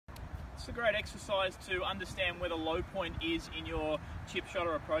it's a great exercise to understand where the low point is in your chip shot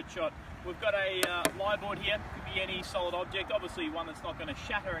or approach shot. We've got a lie board here, could be any solid object, obviously one that's not going to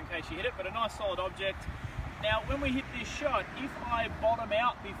shatter in case you hit it, but a nice solid object. Now when we hit this shot, if I bottom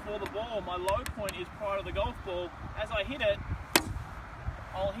out before the ball, my low point is prior to the golf ball, as I hit it,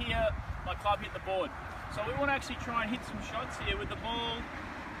 I'll hear my club hit the board. So we want to actually try and hit some shots here with the ball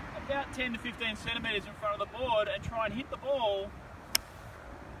about 10 to 15 centimetres in front of the board and try and hit the ball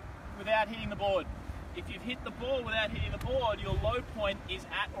without hitting the board. If you've hit the ball without hitting the board, your low point is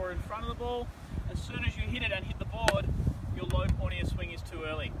at or in front of the ball. As soon as you hit it and hit the board, your low point of your swing is too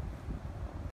early.